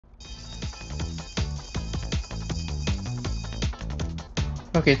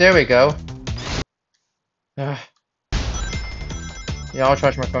Okay, there we go. Ugh. Yeah, I'll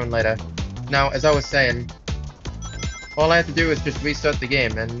charge my phone later. Now, as I was saying, all I have to do is just restart the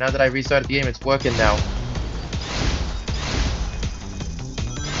game, and now that I restarted the game, it's working now.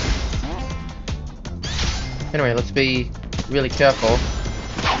 Anyway, let's be really careful.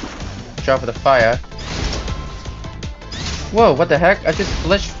 Watch out for the fire. Whoa, what the heck? I just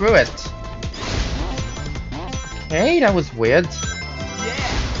glitched through it. Okay, that was weird.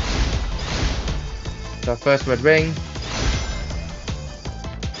 So first red ring.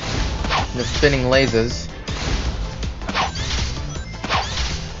 And the spinning lasers.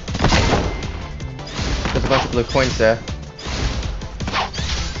 There's a bunch of blue coins there.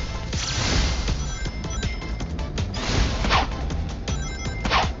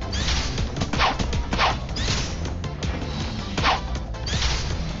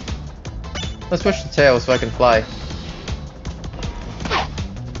 Let's switch the tail so I can fly.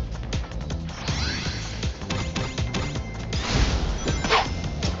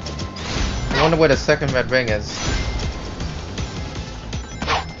 I wonder where the second red ring is.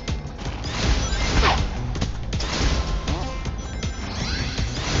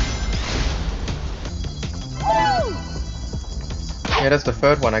 Yeah, that's the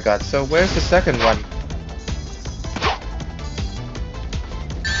third one I got. So where's the second one?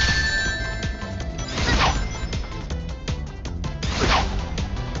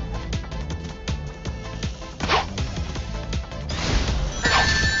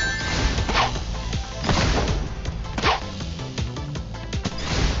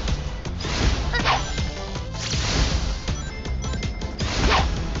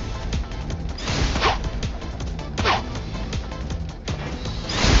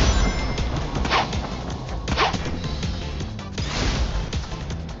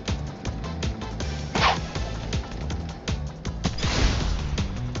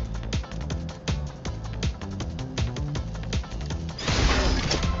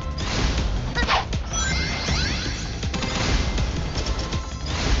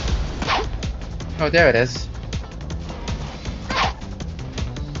 Oh, there it is.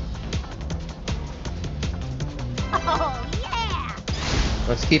 Oh, yeah!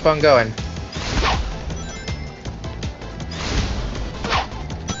 Let's keep on going.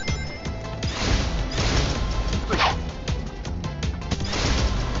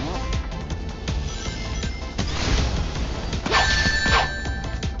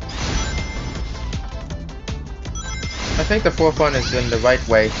 I think the fourth one is in the right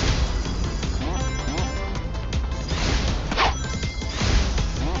way.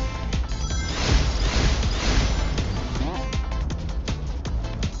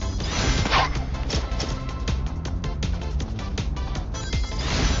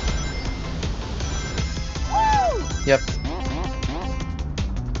 Yep.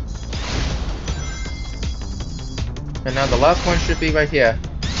 And now the last one should be right here.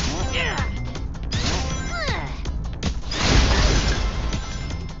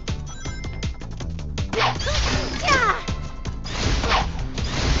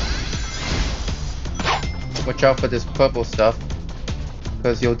 Watch out for this purple stuff,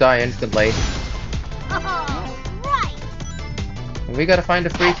 because you'll die instantly. Right. And we gotta find the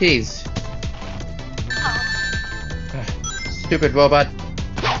 3 keys. Stupid robot.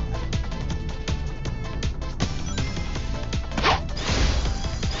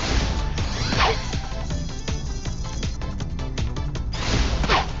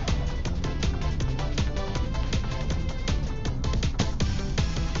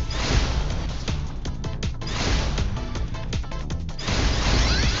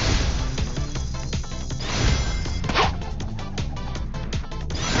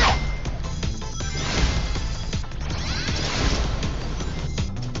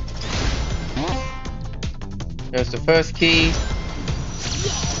 There's the first key.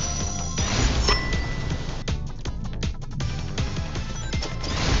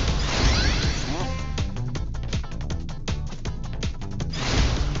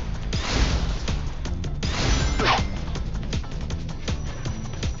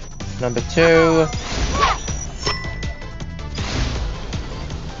 Number 2.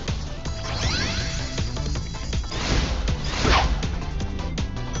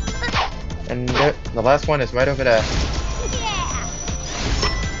 And the last one is right over there.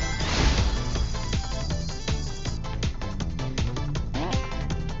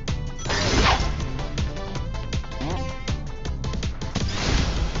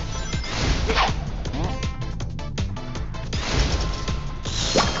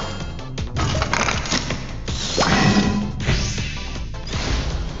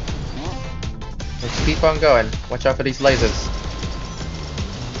 Let's keep on going. Watch out for these lasers.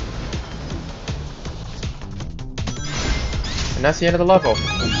 And that's the end of the level.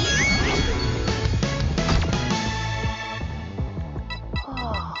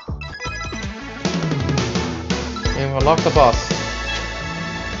 And we'll lock the boss.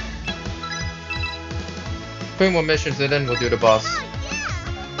 3 more missions and then we'll do the boss.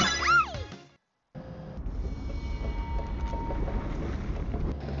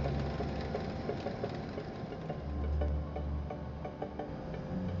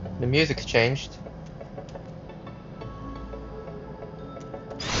 The music's changed.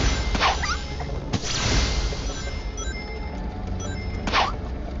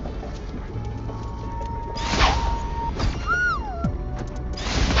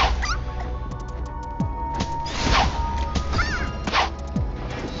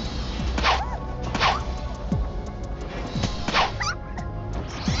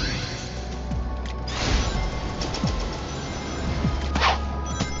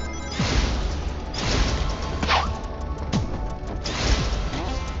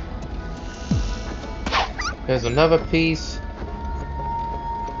 There's another piece.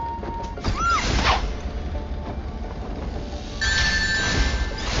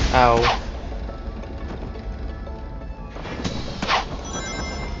 Ow.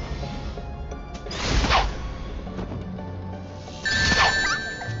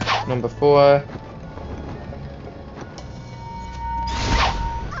 Number 4.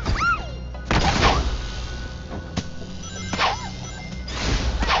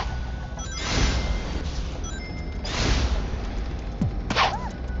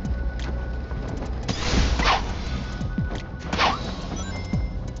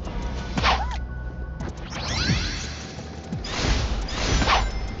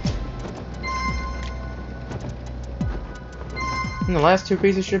 And the last 2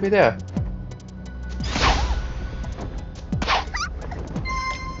 pieces should be there.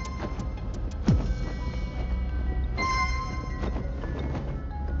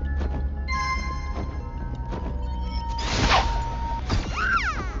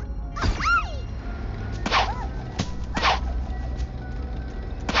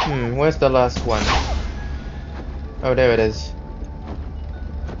 Where's the last one? Oh, there it is.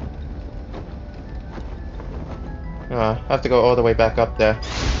 I have to go all the way back up there.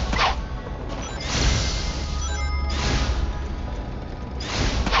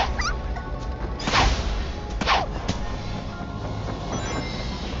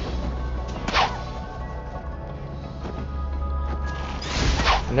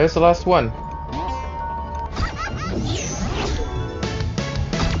 And there's the last one.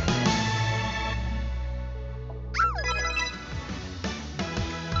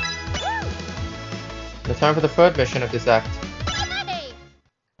 The time for the 3rd mission of this act.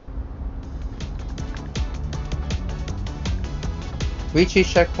 Reach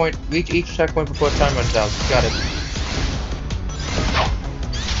each checkpoint before time runs out. Got it.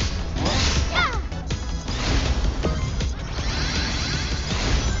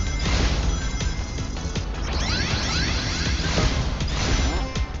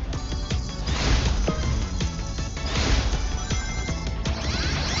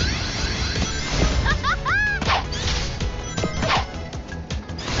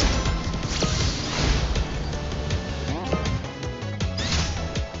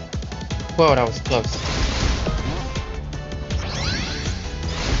 Whoa, that was close.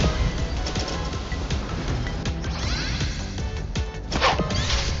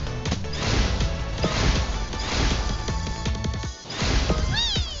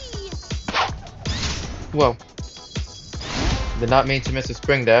 Whoa. Did not mean to miss a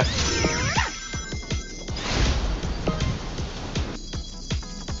spring there.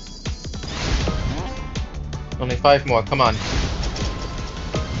 Only 5 more, come on.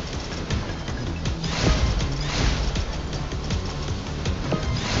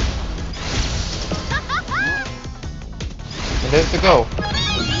 And there's the go.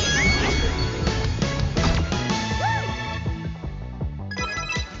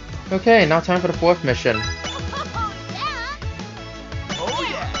 Okay, now time for the 4th mission.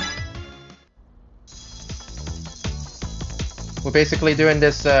 We're basically doing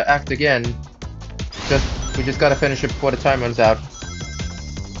this act again. We just gotta finish it before the time runs out.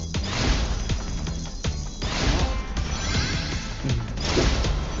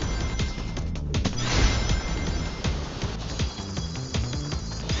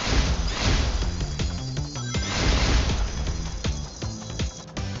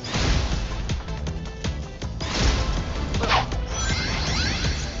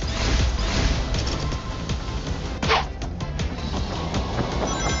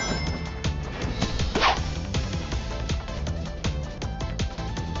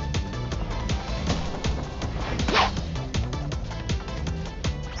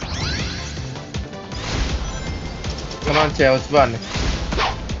 on, Tails, run.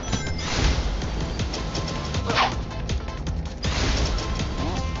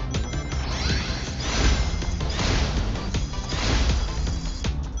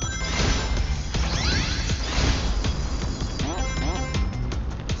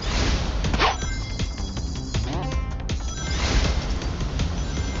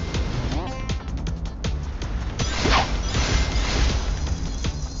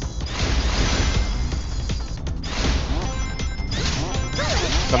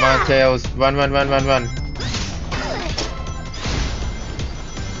 Come on, Tails, run, run, run, run, run.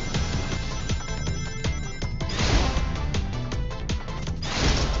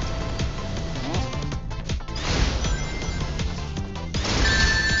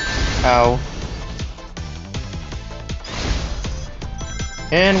 Ow.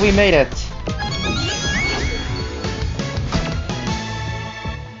 And we made it.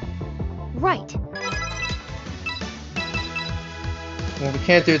 Right. Well, we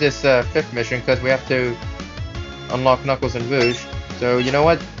can't do this fifth mission because we have to unlock Knuckles and Rouge. So you know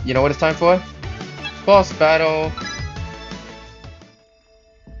what? You know what it's time for? Boss battle.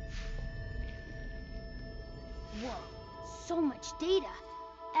 Whoa, so much data.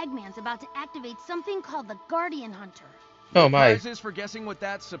 Eggman's about to activate something called the Guardian Hunter. Oh my. Prizes for guessing what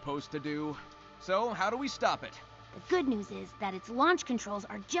that's supposed to do. So, how do we stop it? The good news is that its launch controls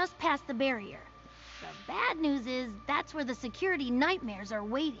are just past the barrier. The bad news is that's where the security nightmares are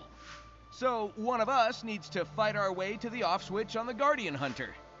waiting. So, one of us needs to fight our way to the off switch on the Guardian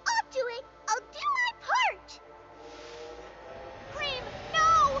Hunter. I'll do it! I'll do my part! Cream,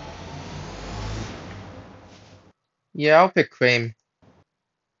 no! Yeah, I'll pick Cream.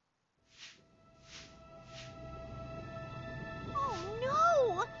 Oh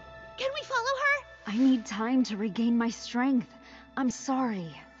no! Can we follow her? I need time to regain my strength. I'm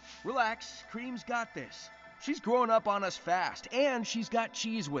sorry. Relax, Cream's got this. She's growing up on us fast, and she's got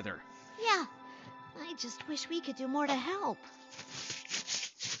Cheese with her. Yeah. I just wish we could do more to help.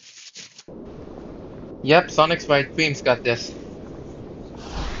 Yep, Sonic's right. Cream's got this.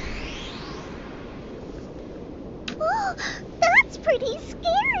 Oh, that's pretty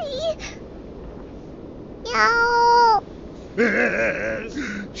scary! Meow!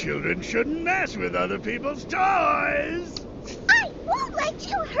 Children shouldn't mess with other people's toys! I won't let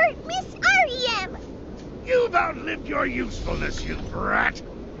you hurt Miss R.E.M.! You've outlived your usefulness, you brat!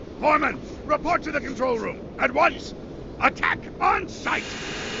 Foreman, report to the control room, at once! Attack on sight!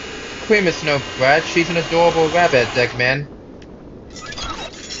 Cream is no brat. She's an adorable rabbit, Eggman.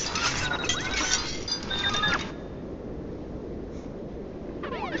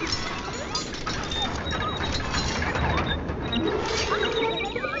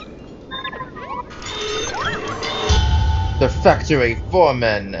 The factory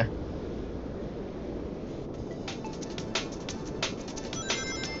foreman.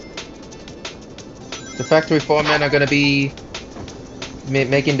 The factory foremen are gonna be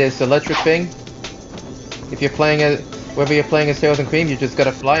making this electric thing. If you're playing as, whether you're playing as Tails and Cream, you just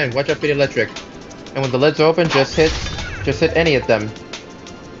gotta fly and watch out for the electric. And when the lids open, just hit any of them.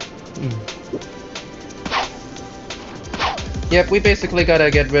 Yep, we basically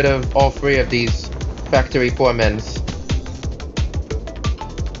gotta get rid of all three of these factory foremens.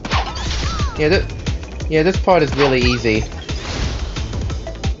 Yeah, this part is really easy.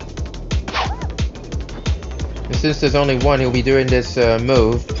 And since there's only one, he'll be doing this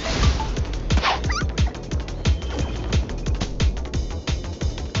move.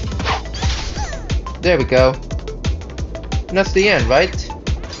 There we go. And that's the end, right?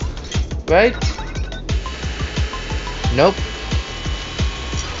 Right? Nope.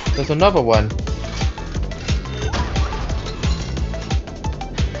 There's another one.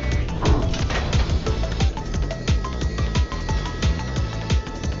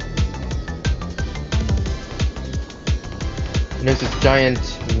 And there's this giant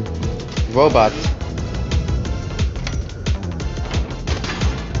robot.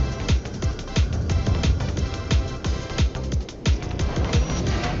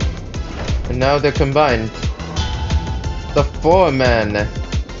 And now they're combined. The Foreman.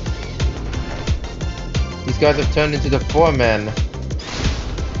 These guys have turned into the Foreman.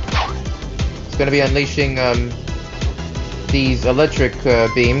 It's gonna be unleashing these electric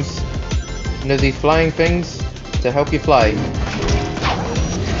beams. And there's these flying things to help you fly.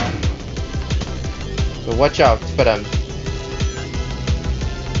 So watch out for them.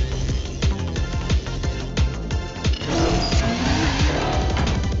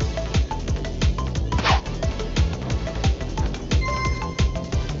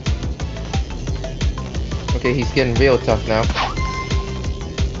 Okay, he's getting real tough now.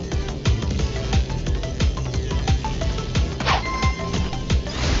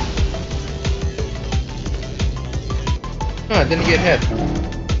 Huh, didn't get hit.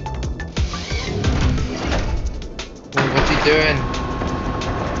 What's he doing?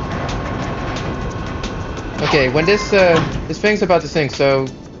 Okay, when this thing's about to sink, so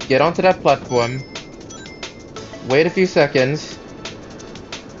get onto that platform. Wait a few seconds.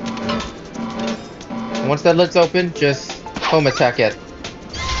 And once that lid's open, just home attack it.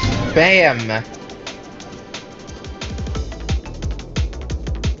 Bam!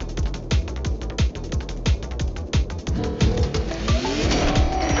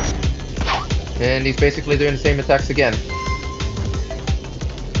 And he's basically doing the same attacks again.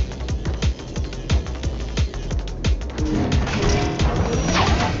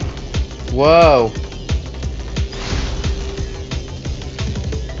 Whoa!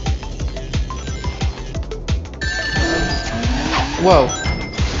 Whoa!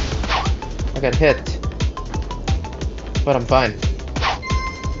 I got hit. But I'm fine.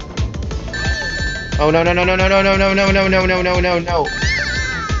 Oh no no no no no no no no no no no no no no no!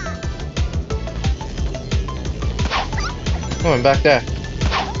 Oh, I'm back there.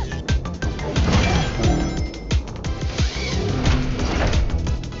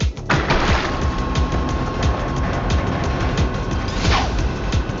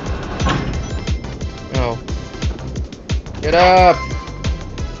 Oh. Get up!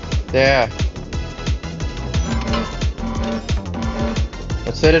 There.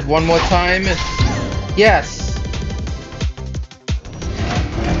 Let's hit it one more time. Yes!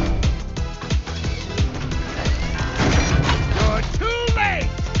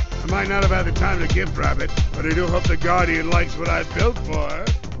 Might not have had the time to gift wrap it, but I do hope the Guardian likes what I built for her.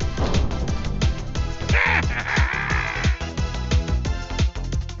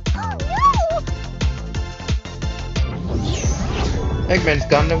 Oh no! Eggman's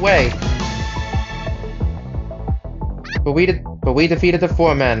gotten away. But we defeated the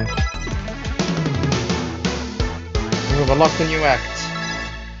 4 men. We've unlocked a new act.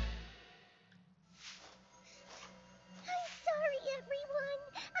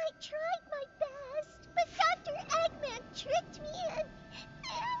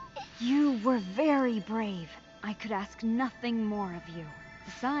 You were very brave. I could ask nothing more of you.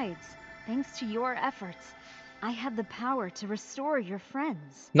 Besides, thanks to your efforts, I had the power to restore your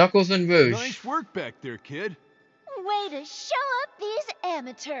friends. Knuckles and Rouge. Nice work back there, kid. Way to show up these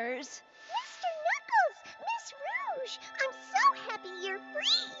amateurs. Mr. Knuckles, Miss Rouge, I'm so happy you're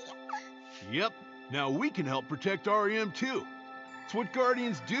free. Yep. Now we can help protect REM too. It's what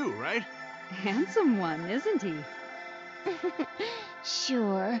Guardians do, right? Handsome one, isn't he?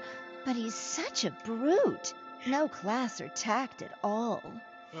 Sure, but he's such a brute. No class or tact at all.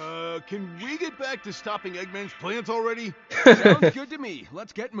 Can we get back to stopping Eggman's plans already? Sounds good to me.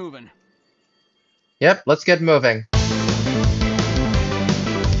 Let's get moving. Yep, let's get moving.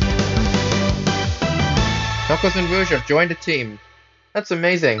 Knuckles and Rouge have joined a team. That's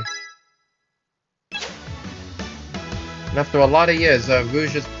amazing. And after a lot of years,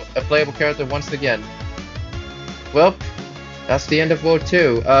 Rouge is a playable character once again. Well, that's the end of World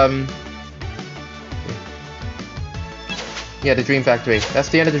 2. Yeah, the Dream Factory. That's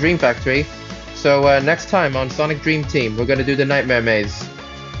the end of the Dream Factory. So next time on Sonic Dream Team, we're gonna do the Nightmare Maze.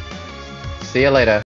 See you later.